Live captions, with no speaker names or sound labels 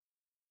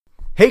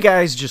Hey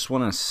guys, just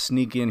want to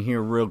sneak in here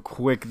real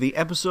quick. The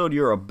episode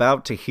you're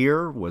about to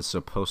hear was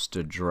supposed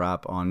to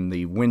drop on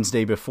the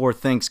Wednesday before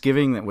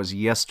Thanksgiving. That was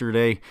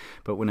yesterday,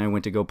 but when I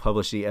went to go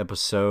publish the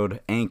episode,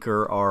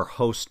 Anchor, our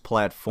host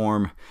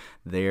platform,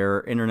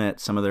 their internet,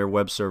 some of their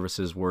web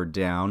services were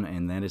down,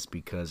 and that is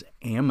because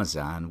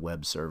Amazon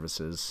Web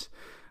Services,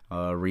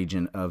 a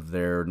region of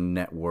their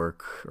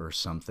network or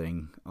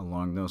something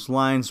along those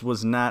lines,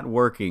 was not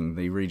working.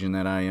 The region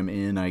that I am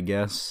in, I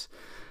guess.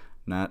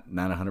 Not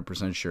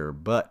 100% sure,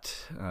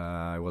 but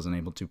I wasn't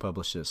able to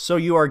publish this. So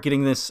you are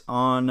getting this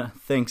on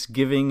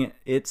Thanksgiving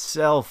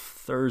itself,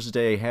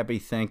 Thursday. Happy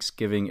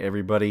Thanksgiving,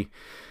 everybody.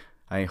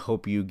 I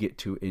hope you get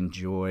to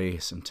enjoy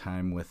some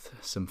time with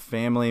some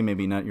family,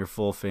 maybe not your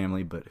full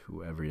family, but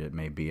whoever it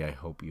may be. I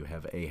hope you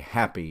have a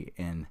happy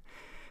and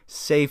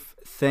safe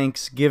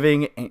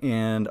Thanksgiving.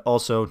 And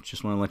also,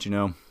 just want to let you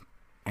know,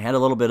 I had a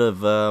little bit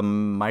of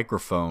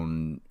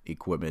microphone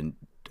equipment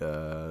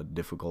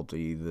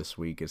difficulty this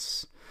week.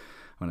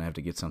 I'm going to have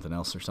to get something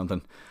else or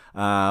something.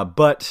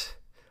 But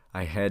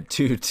I had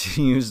to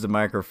use the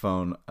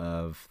microphone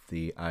of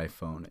the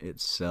iPhone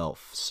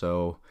itself.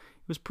 So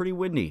it was pretty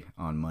windy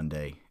on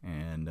Monday.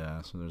 And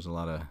so there's a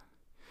lot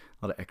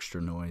of extra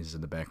noise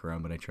in the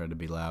background, but I tried to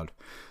be loud.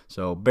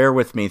 So bear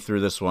with me through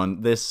this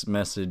one. This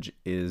message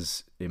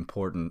is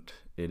important.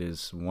 It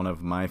is one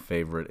of my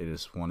favorite. It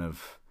is one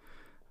of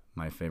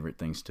my favorite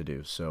things to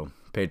do. So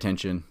pay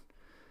attention.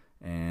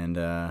 And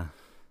I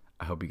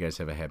hope you guys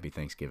have a happy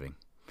Thanksgiving.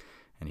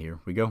 And here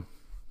we go.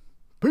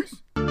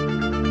 Peace.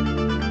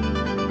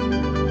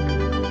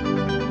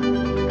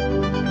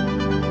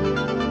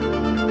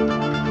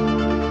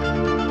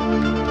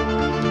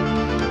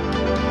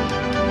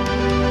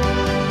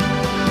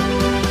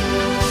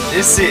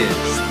 This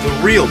is The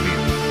Real Beauty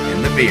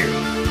and the Beard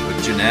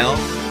with Janelle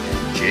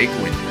and Jake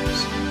Winters.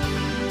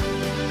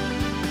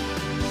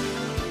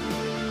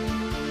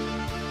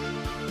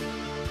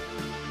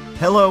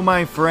 Hello,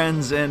 my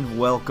friends, and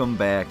welcome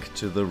back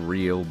to The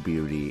Real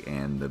Beauty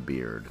and the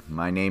Beard.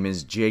 My name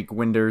is Jake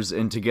Winters,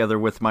 and together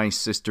with my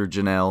sister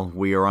Janelle,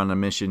 we are on a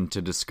mission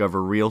to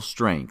discover real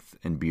strength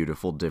and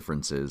beautiful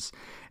differences.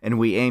 And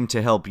we aim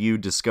to help you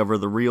discover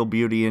the real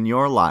beauty in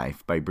your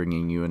life by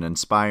bringing you an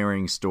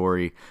inspiring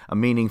story, a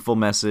meaningful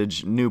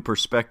message, new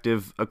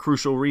perspective, a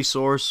crucial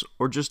resource,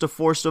 or just a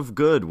force of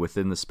good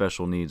within the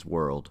special needs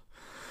world.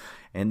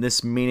 And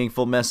this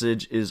meaningful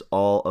message is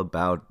all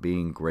about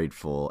being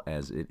grateful,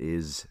 as it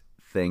is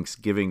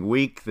Thanksgiving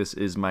week. This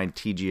is my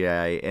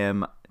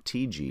TGIM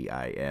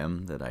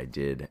that I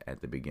did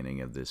at the beginning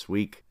of this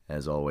week.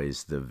 As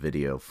always, the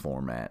video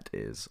format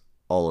is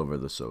all over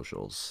the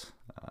socials.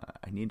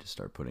 I need to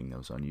start putting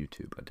those on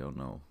YouTube. I don't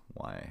know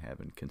why I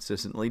haven't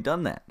consistently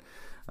done that.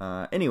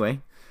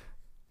 Anyway,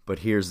 but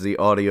here's the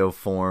audio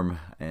form,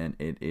 and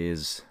it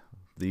is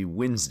the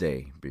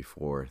Wednesday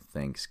before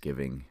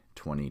Thanksgiving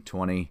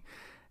 2020,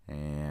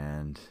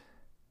 and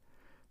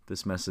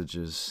this message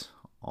is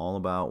all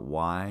about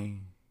why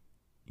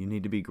you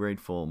need to be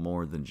grateful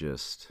more than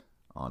just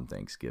on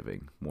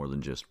Thanksgiving, more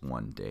than just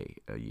one day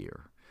a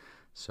year.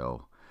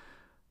 So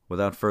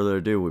without further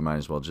ado, we might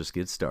as well just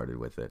get started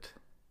with it.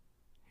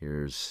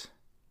 Here's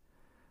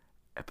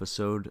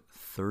episode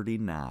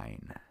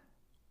 39,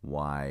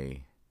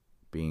 why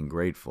being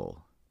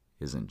grateful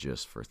isn't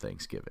just for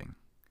Thanksgiving.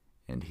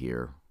 And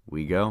here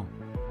we go.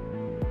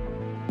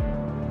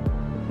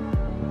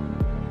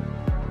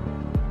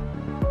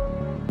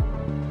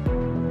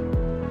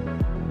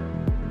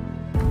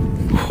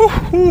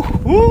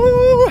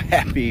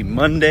 Happy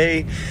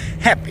Monday,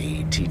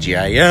 happy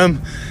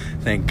TGIM.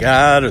 Thank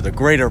God, or the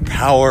greater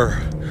power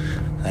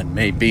that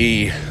may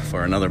be,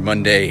 for another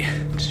Monday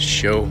to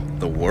show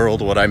the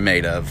world what I'm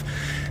made of.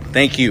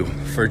 Thank you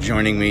for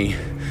joining me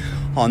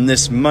on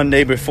this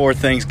Monday before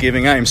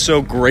Thanksgiving. I am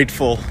so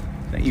grateful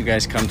that you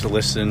guys come to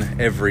listen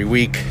every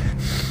week.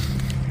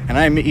 And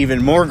I'm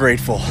even more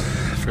grateful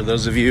for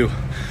those of you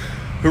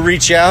who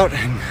reach out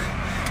and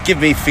give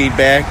me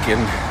feedback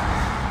and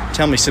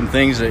tell me some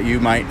things that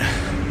you might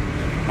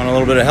want a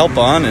little bit of help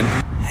on,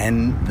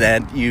 and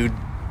that you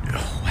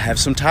have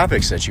some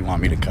topics that you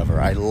want me to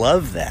cover. I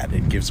love that.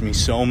 It gives me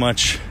so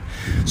much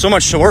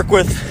to work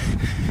with.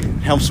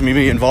 It helps me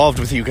be involved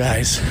with you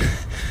guys.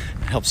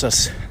 It helps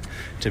us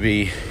to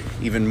be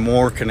even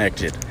more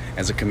connected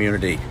as a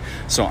community.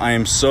 So I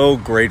am so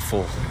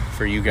grateful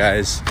for you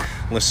guys,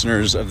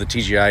 listeners of the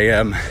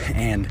TGIM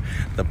and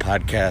the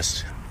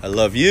podcast. I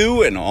love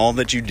you and all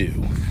that you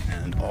do,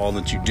 and all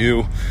that you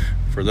do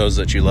for those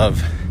that you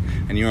love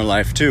in your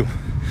life too.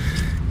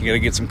 You gotta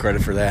get some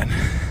credit for that,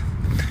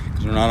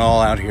 because we're not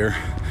all out here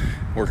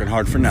working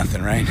hard for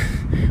nothing, right?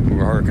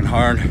 We're working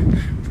hard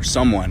for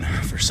someone,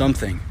 for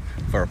something,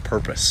 for a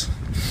purpose.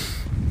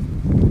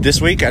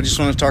 This week, I just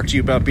want to talk to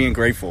you about being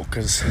grateful,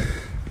 because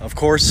of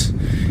course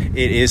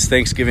it is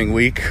Thanksgiving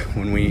week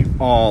when we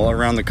all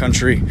around the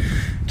country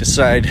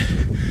decide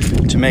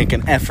to make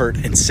an effort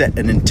and set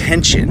an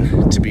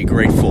intention to be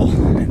grateful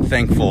and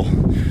thankful.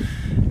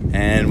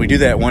 And we do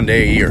that one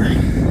day a year.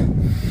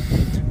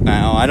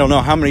 Now, I don't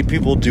know how many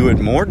people do it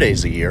more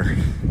days a year,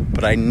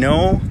 but I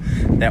know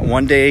that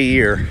one day a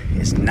year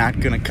is not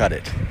going to cut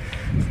it.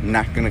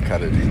 Not going to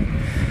cut it.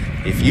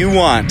 If you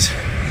want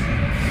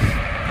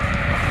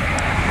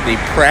the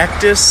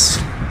practice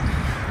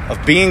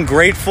of being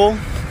grateful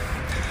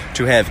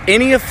to have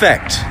any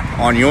effect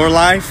on your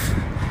life,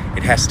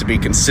 it has to be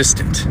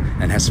consistent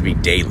and has to be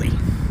daily.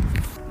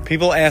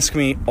 People ask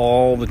me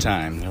all the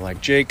time, they're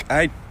like, Jake,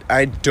 I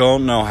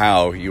don't know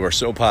how you are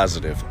so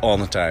positive all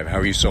the time. How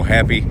are you so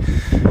happy?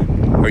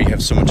 Or you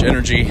have so much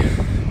energy?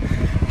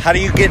 How do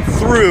you get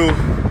through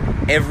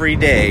every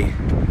day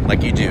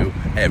like you do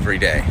every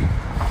day?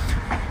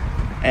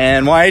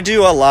 And while I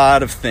do a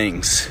lot of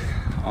things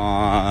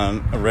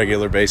on a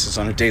regular basis,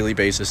 on a daily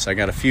basis, I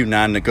got a few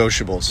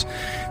non-negotiables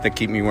that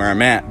keep me where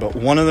I'm at. But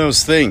one of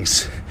those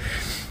things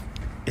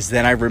is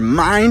that I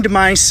remind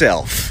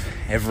myself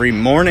every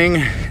morning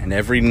and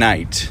every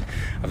night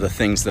of the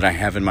things that I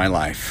have in my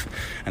life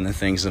and the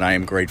things that I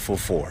am grateful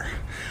for.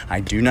 I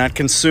do not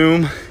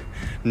consume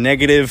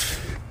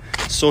negative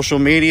social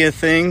media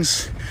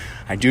things.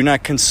 I do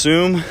not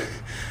consume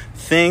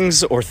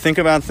things or think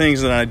about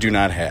things that I do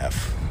not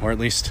have, or at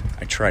least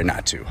I try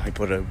not to. I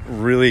put a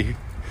really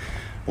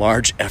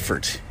large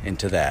effort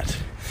into that.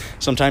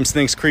 Sometimes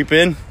things creep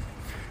in.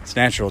 It's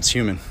natural, it's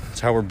human. It's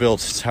how we're built.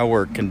 It's how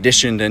we're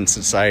conditioned in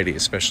society,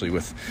 especially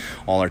with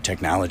all our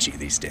technology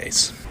these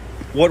days.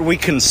 What we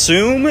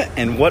consume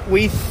and what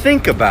we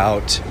think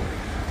about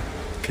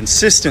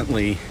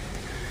consistently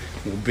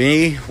will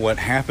be what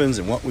happens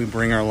and what we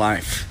bring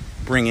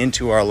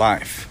into our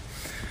life.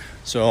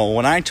 So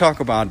when I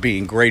talk about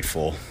being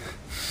grateful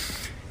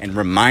and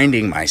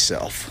reminding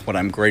myself what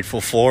I'm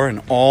grateful for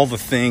and all the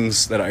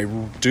things that I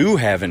do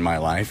have in my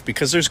life,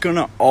 because there's going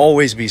to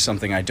always be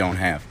something I don't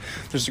have.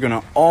 There's going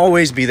to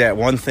always be that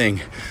one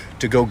thing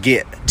to go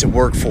get, to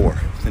work for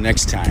the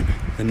next time,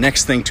 the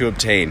next thing to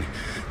obtain.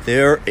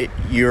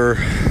 Your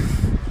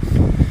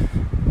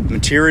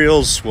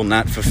materials will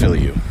not fulfill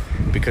you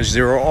because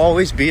there will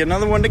always be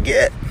another one to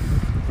get.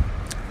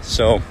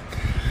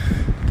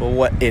 But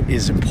what it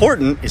is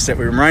important is that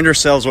we remind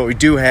ourselves what we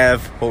do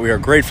have, what we are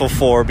grateful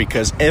for,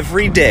 because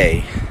every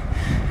day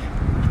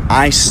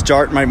I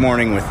start my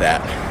morning with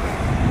that.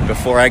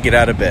 Before I get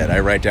out of bed,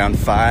 I write down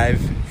 5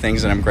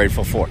 things that I'm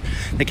grateful for.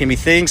 They can be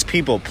things,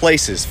 people,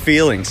 places,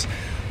 feelings,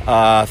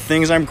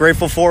 things I'm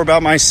grateful for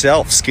about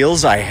myself,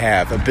 skills I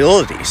have,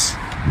 abilities.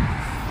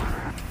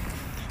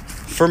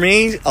 For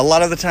me, a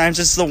lot of the times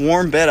it's the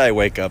warm bed I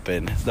wake up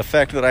in, the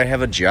fact that I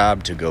have a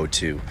job to go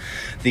to,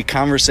 the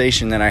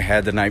conversation that I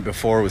had the night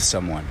before with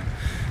someone,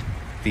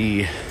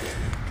 the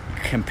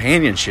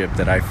companionship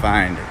that I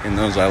find in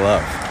those I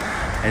love.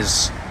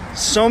 There's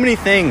so many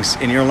things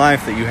in your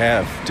life that you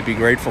have to be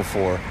grateful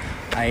for.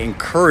 I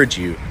encourage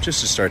you just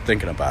to start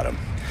thinking about them.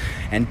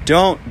 And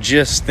don't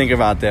just think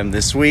about them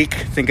this week,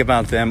 think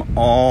about them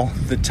all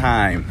the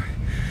time.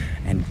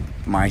 And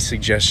my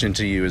suggestion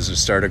to you is to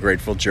start a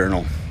grateful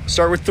journal.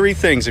 Start with 3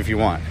 things if you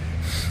want.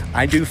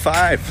 I do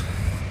 5.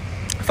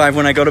 5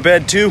 when I go to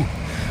bed too.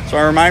 So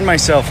I remind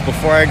myself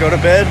before I go to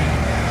bed,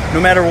 no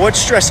matter what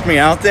stressed me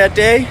out that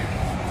day,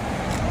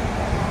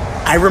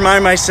 I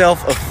remind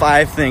myself of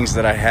 5 things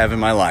that I have in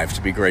my life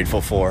to be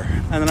grateful for.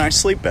 And then I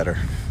sleep better.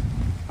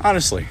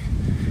 Honestly,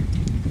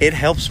 it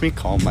helps me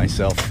calm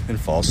myself and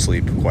fall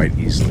asleep quite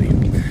easily.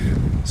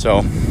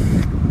 So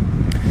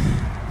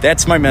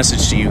that's my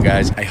message to you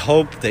guys. I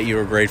hope that you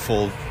are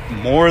grateful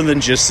more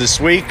than just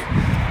this week,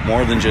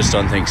 more than just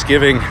on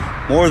Thanksgiving,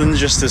 more than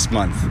just this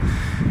month.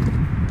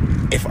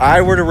 If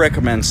I were to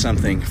recommend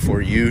something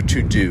for you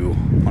to do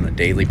on a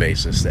daily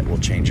basis that will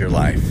change your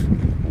life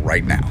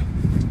right now,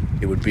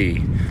 it would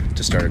be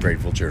to start a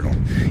grateful journal.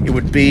 It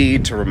would be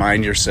to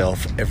remind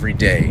yourself every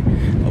day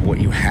of what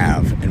you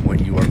have and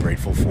what you are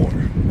grateful for.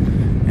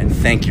 And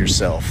thank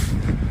yourself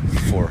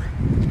for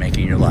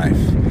making your life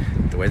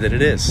the way that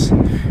it is.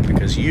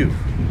 Because you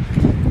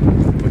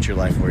put your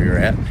life where you're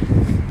at,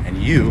 and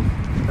you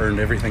earned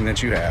everything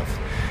that you have,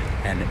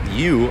 and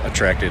you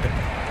attracted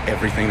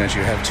everything that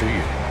you have to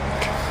you.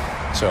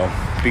 So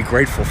be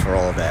grateful for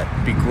all of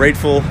that. Be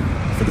grateful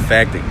for the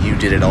fact that you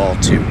did it all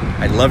too.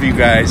 I love you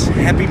guys.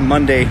 Happy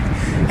Monday.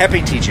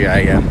 Happy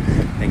TGIM.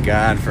 Thank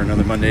God for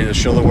another Monday to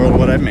show the world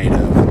what I'm made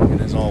of. And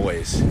as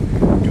always,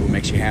 do what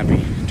makes you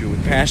happy. Do it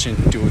with passion.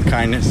 Do it with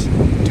kindness.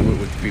 Do it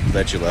with the people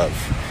that you love.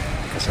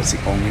 Because that's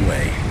the only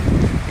way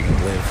you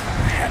can live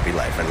a happy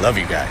life. I love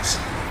you guys.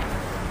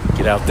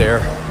 Get out there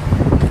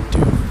and do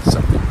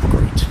something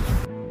great.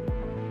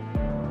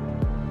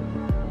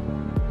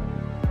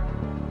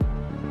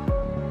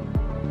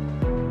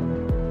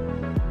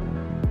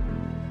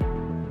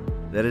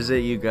 That is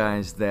it, you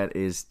guys. That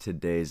is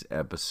today's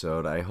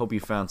episode. I hope you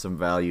found some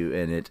value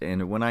in it.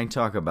 And when I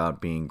talk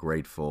about being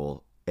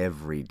grateful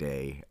every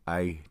day,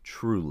 I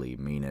truly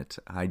mean it.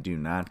 I do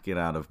not get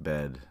out of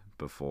bed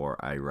before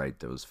I write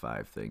those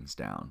 5 things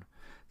down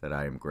that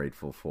I am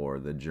grateful for.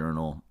 The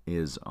journal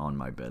is on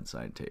my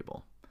bedside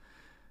table.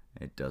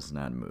 It does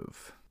not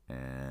move.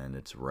 And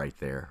it's right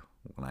there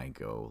when I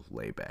go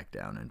lay back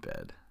down in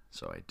bed.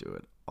 So I do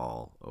it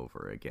all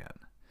over again.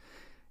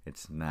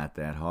 It's not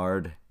that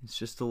hard. It's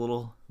just a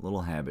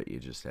little habit you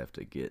just have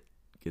to get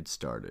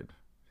started.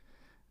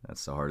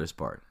 That's the hardest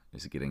part,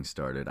 is getting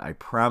started. I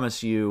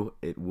promise you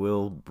it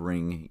will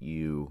bring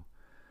you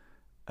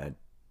a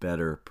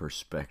better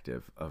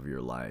perspective of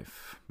your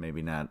life.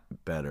 Maybe not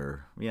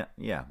better.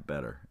 Yeah,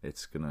 better.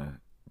 It's going to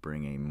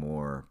bring a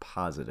more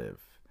positive,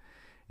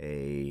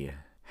 a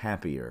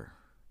happier,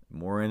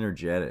 more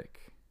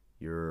energetic.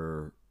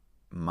 Your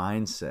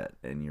mindset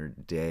and your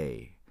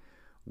day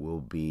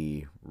will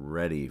be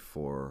ready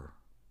for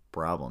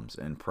problems,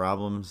 and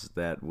problems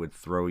that would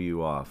throw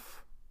you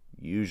off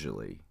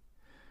usually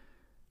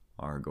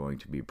are going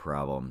to be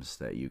problems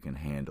that you can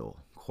handle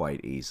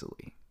quite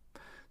easily.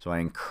 So I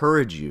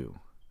encourage you,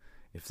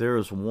 if there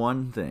is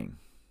one thing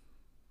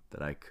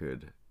that I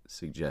could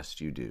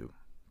suggest you do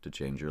to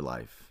change your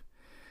life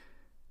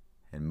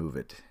and move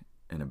it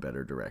in a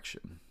better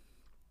direction,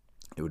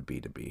 it would be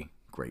to be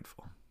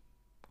grateful.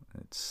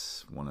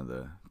 It's one of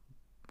the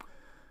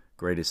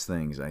greatest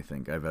things I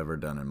think I've ever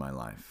done in my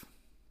life.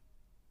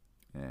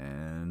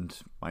 And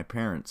my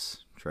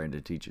parents tried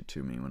to teach it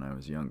to me when I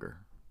was younger.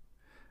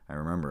 I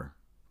remember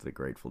the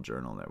grateful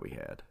journal that we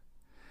had.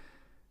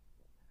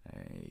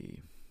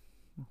 I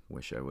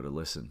wish I would have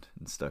listened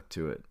and stuck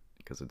to it,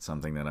 because it's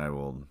something that I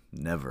will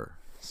never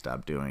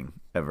stop doing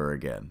ever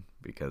again,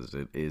 because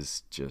it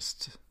is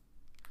just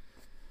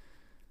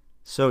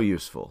so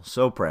useful,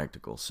 so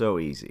practical, so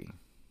easy,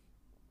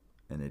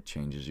 and it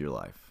changes your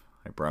life.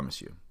 I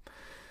promise you.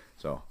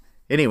 So,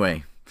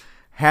 anyway,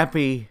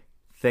 happy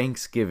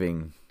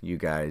Thanksgiving, you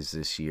guys,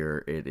 this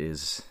year. It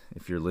is,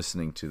 if you're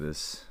listening to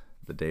this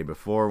the day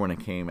before when it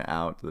came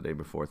out, the day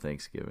before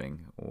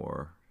Thanksgiving,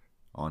 or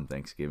on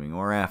Thanksgiving,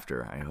 or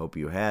after, I hope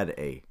you had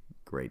a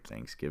great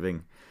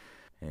Thanksgiving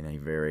and a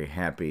very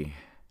happy,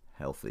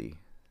 healthy,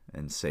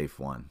 and safe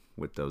one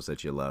with those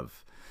that you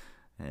love.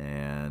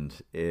 And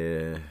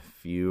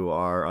if you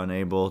are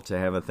unable to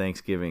have a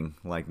Thanksgiving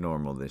like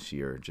normal this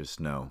year,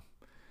 just know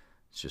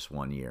it's just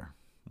 1 year,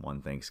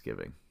 one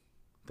Thanksgiving.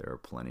 There are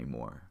plenty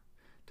more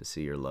to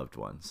see your loved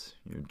ones.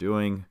 You're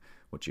doing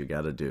what you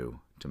got to do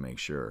to make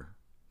sure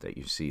that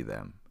you see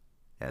them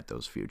at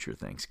those future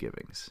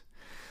Thanksgivings.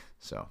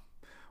 So,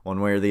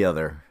 one way or the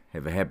other,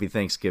 have a happy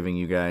Thanksgiving,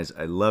 you guys.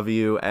 I love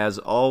you. As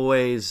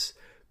always,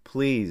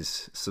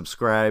 please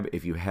subscribe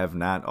if you have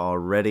not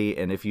already.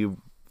 And if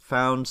you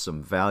found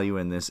some value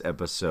in this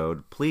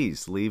episode,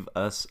 please leave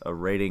us a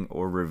rating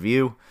or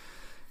review.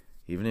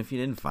 Even if you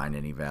didn't find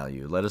any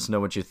value, let us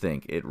know what you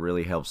think. It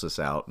really helps us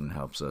out and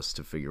helps us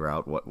to figure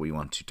out what we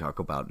want to talk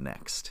about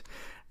next.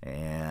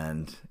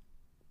 And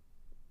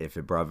if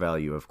it brought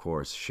value, of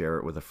course, share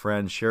it with a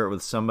friend. Share it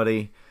with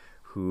somebody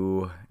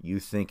who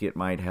you think it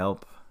might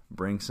help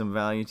bring some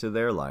value to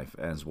their life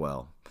as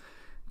well.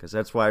 Because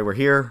that's why we're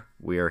here.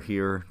 We are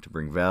here to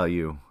bring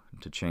value,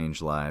 to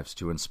change lives,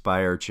 to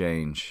inspire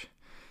change,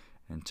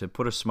 and to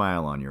put a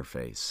smile on your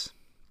face.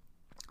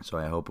 So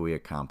I hope we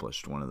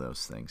accomplished one of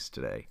those things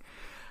today.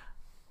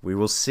 We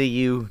will see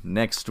you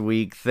next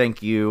week.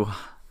 Thank you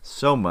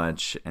so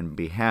much. And on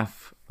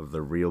behalf of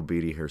the real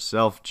Beauty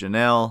herself,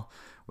 Janelle,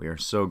 we are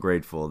so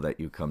grateful that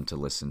you come to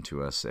listen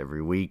to us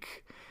every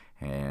week.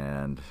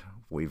 And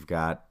we've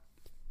got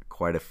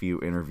quite a few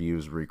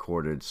interviews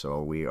recorded,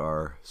 so we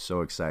are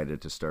so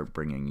excited to start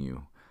bringing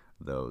you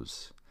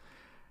those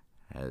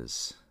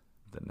as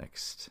the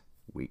next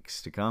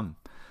weeks to come.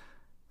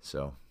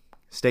 So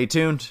stay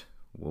tuned.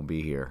 We'll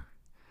be here.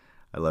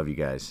 I love you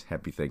guys.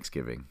 Happy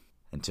Thanksgiving.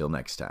 Until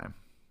next time,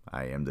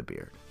 I am the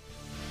Beard.